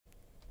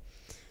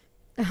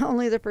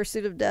Only the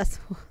pursuit of death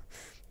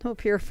will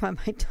purify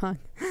my tongue.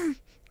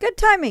 Good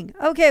timing.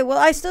 Okay, well,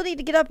 I still need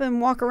to get up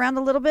and walk around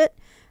a little bit.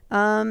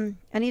 I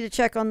need to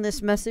check on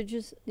these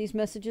messages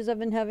I've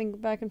been having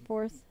back and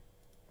forth.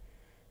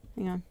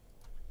 Hang on.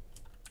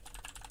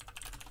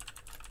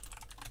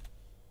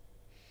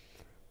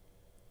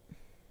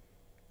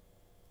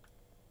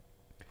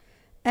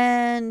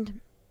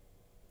 And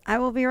I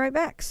will be right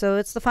back. So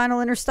it's the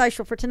final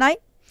interstitial for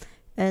tonight,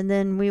 and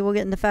then we will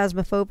get into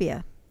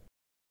Phasmophobia.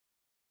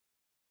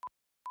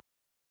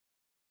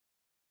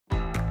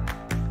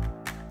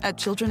 At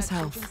Children's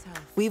Health,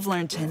 we've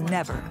learned to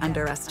never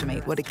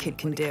underestimate what a kid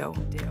can do.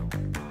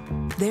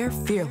 They're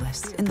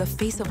fearless in the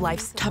face of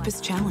life's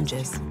toughest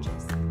challenges.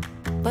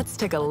 Let's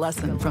take a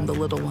lesson from the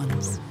little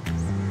ones.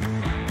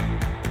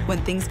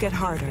 When things get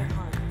harder,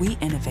 we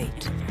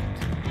innovate.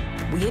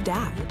 We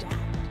adapt.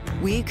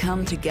 We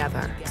come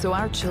together so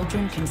our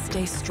children can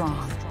stay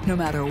strong no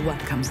matter what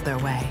comes their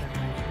way.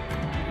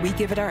 We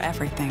give it our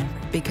everything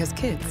because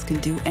kids can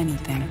do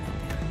anything.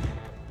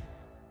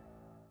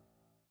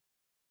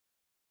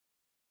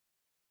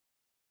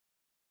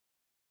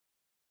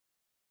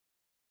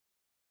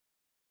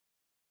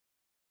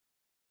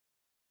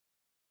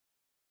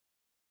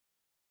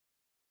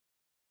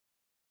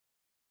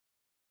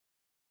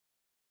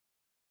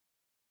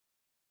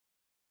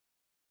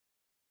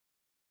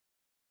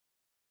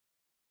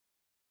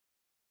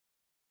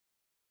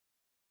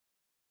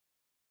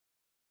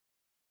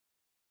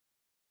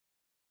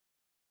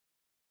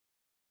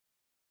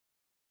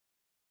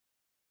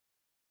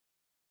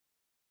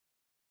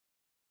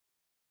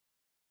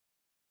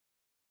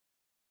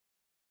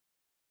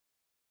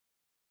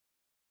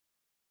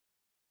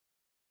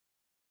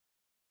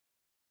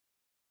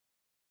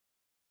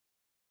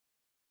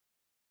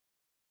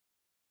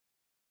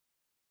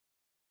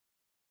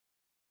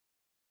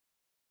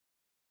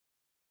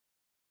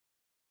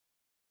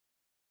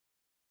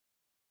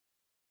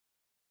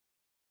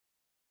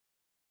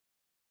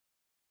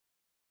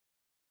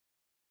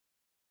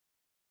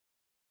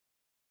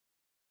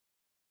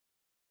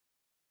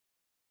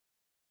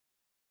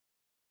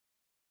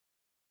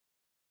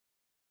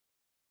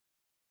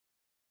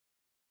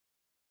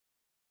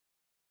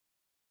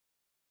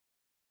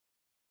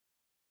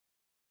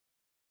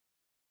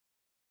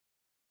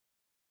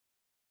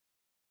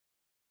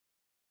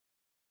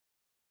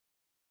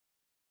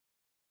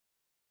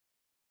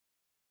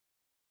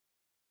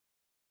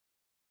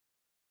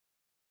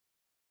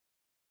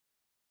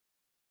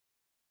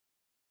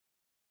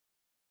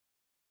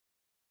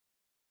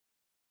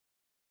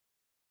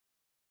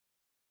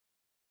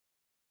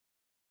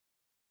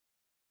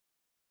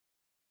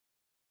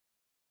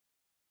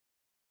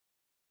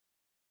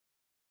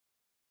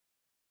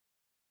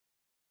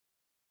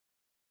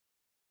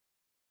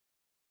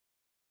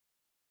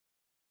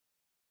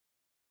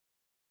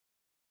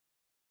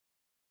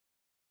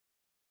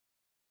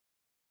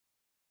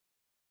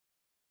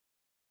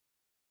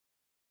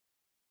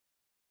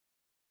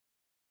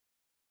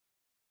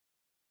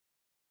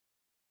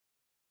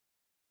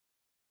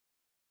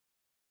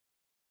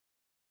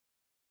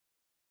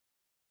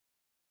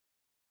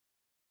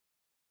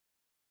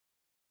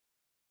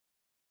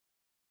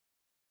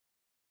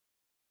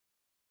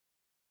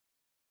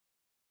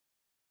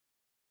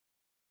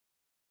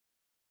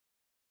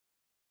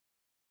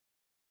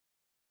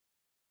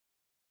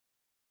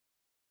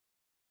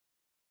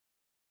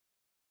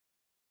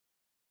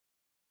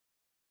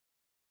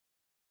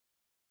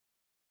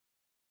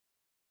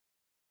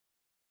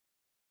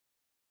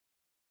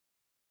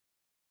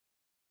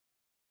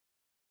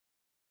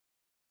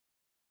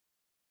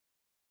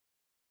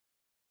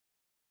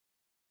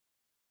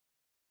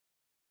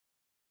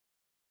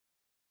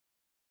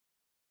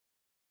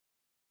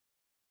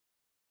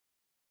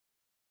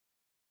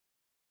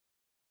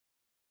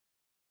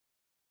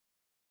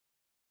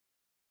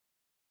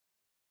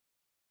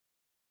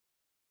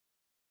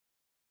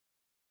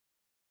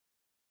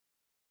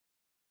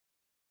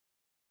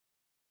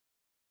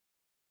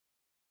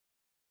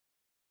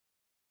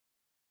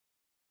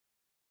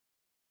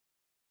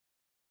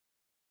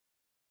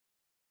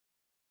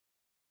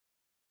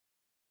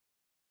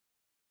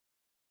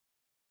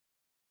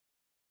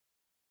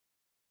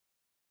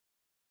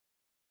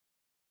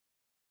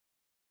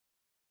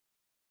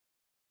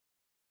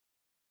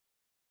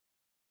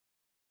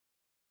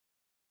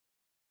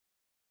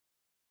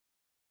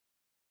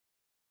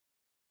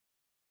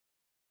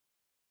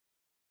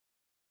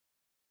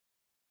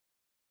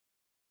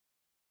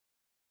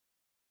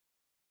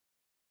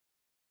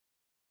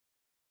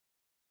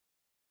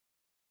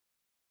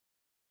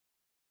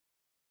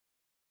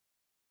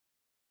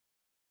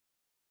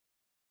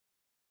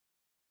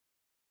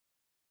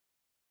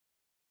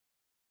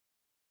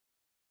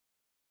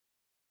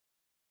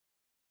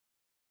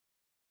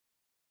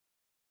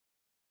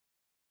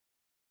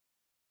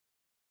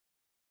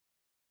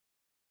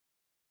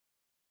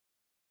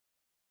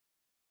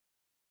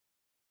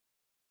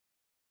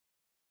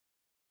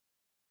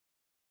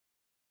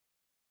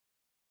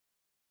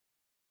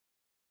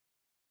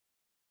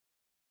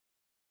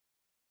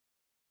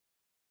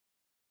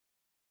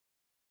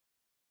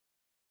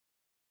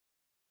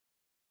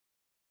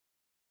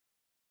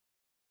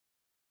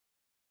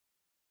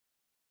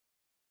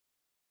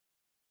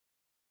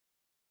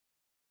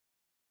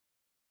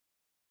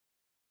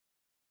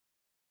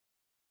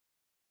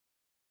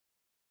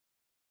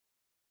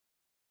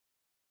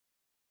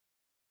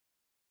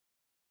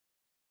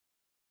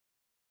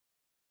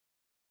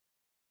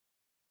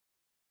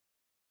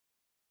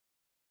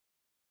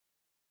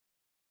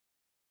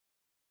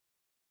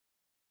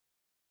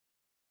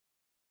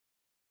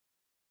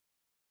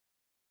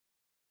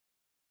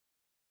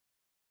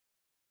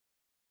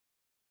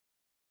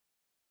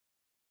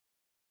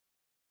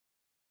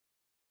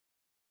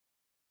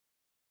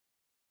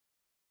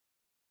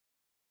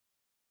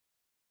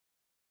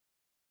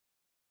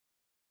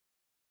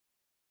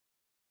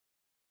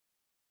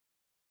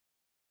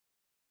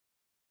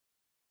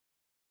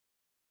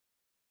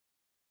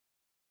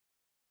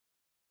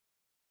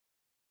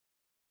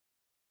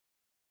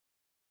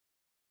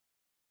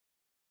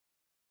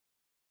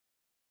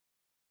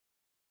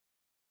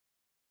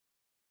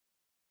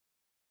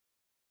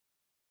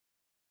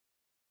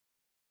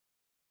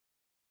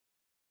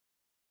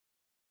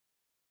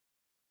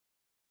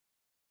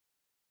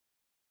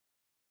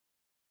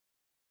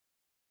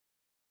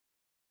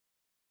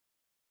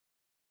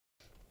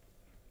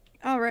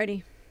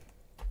 Alrighty.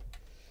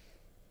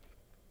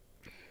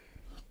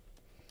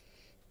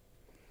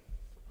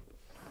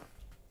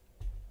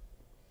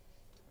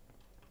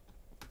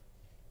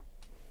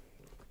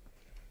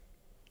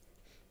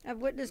 I've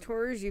witnessed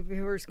horrors you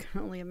viewers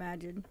can only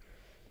imagine.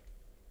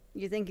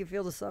 You think you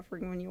feel the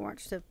suffering when you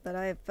watch it, but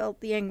I have felt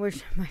the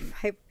anguish in my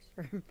fibers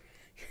for him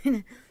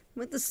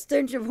with the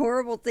stench of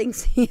horrible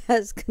things he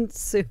has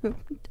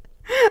consumed.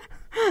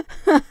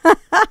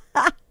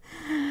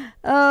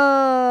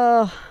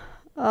 Oh,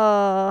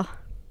 oh.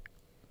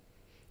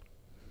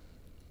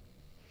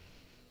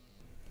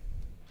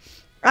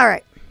 All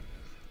right.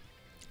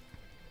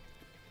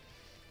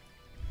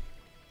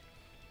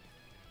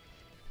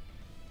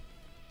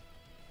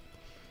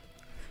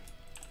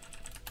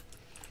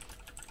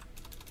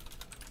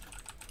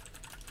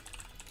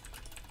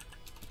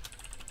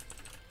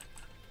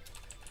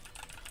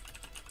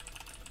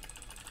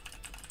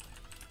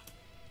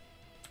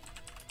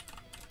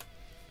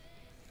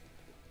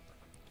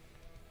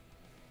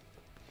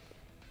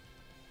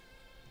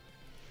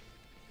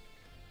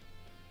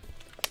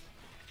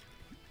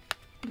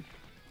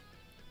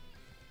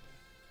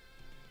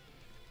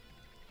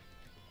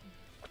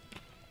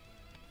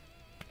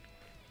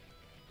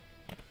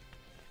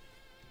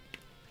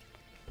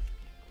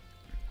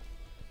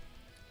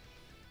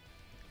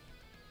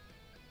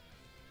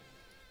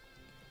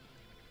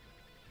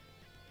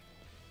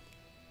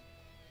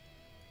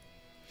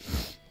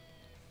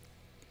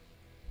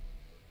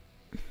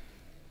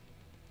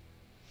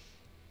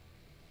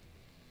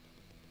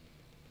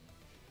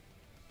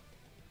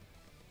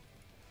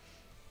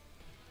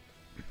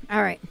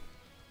 All right.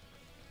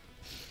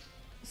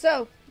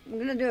 So, I'm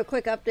going to do a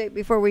quick update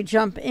before we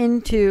jump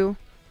into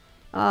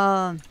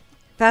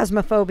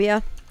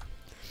Phasmophobia.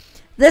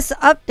 This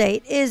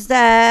update is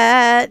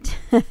that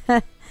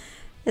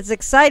it's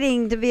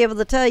exciting to be able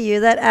to tell you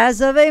that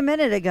as of a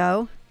minute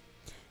ago,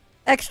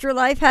 Extra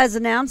Life has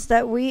announced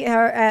that we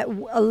are at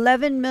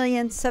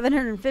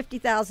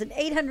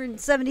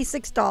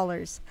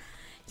 $11,750,876.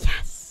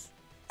 Yes.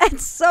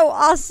 That's so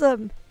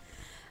awesome.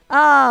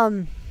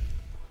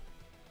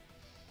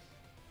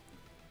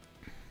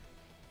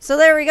 So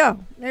there we go.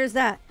 There's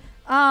that.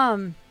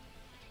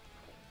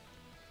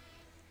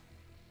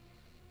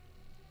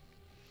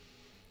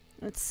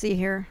 Let's see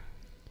here.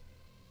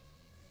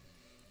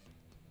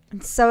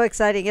 It's so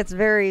exciting. It's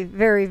very,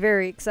 very,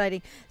 very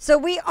exciting. So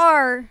we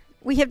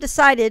have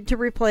decided to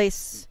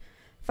replace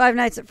Five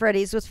Nights at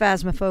Freddy's with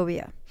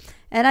Phasmophobia.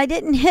 And I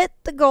didn't hit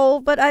the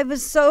goal, but I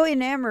was so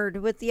enamored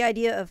with the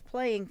idea of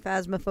playing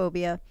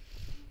Phasmophobia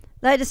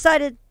that I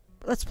decided,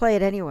 let's play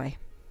it anyway.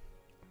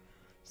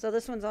 So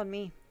this one's on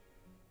me.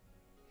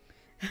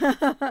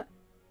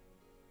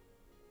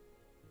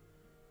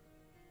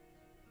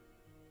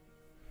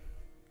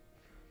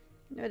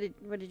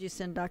 What did you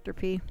send, Dr.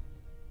 P?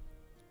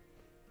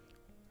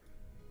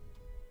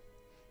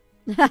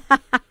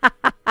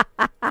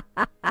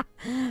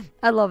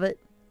 I love it.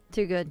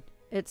 Too good.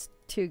 It's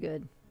too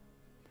good.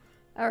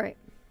 All right.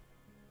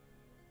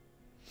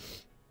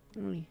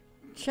 Let me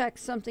check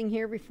something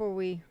here before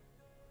we...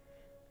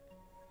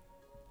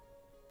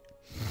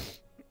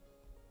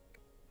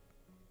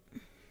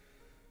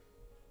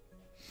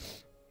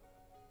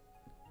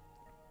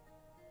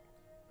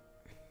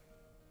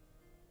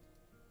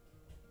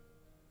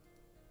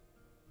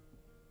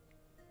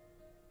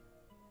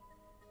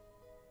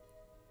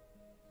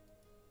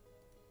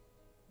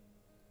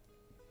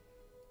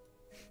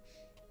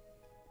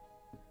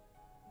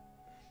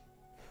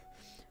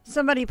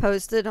 Somebody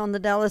posted on the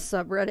Dallas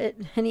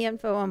subreddit any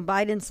info on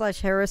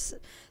Biden/Harris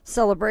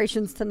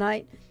celebrations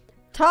tonight.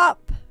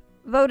 Top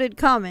voted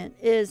comment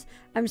is,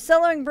 I'm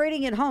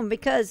celebrating at home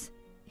because,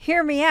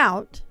 hear me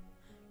out,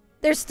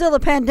 there's still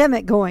a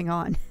pandemic going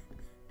on.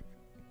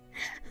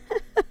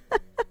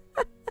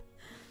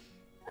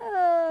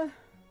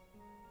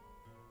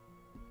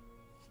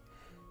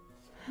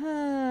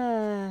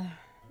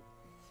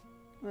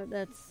 Well,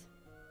 that's...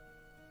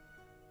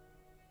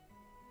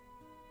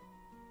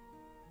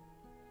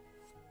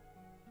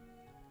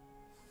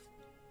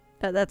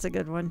 That's a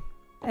good one.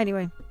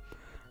 Anyway.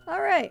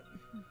 All right.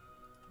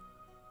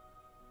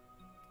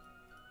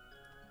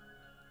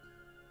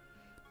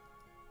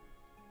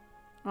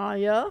 Oh,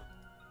 yeah?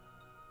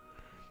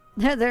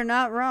 They're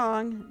not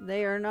wrong.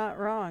 They are not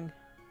wrong.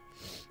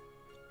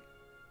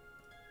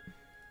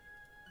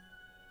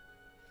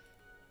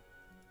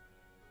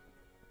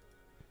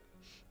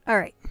 All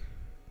right.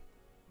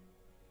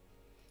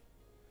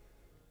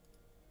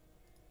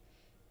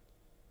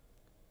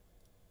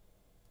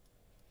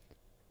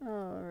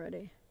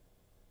 Alrighty.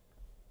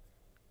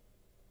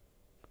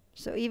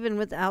 So even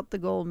without the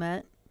goal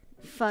met,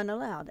 fun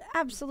allowed.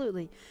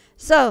 Absolutely.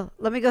 So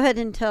let me go ahead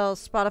and tell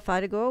Spotify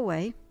to go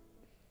away.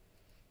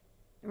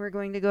 We're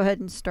going to go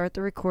ahead and start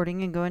the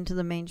recording and go into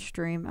the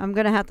mainstream. I'm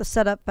going to have to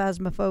set up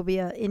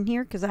Phasmophobia in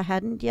here because I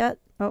hadn't yet.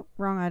 Oh,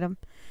 wrong item.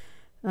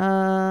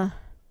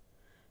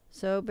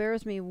 So bear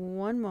with me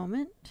one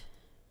moment.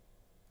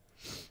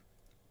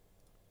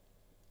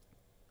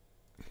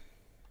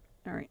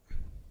 All right.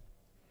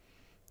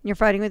 You're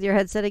fighting with your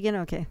headset again?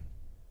 Okay.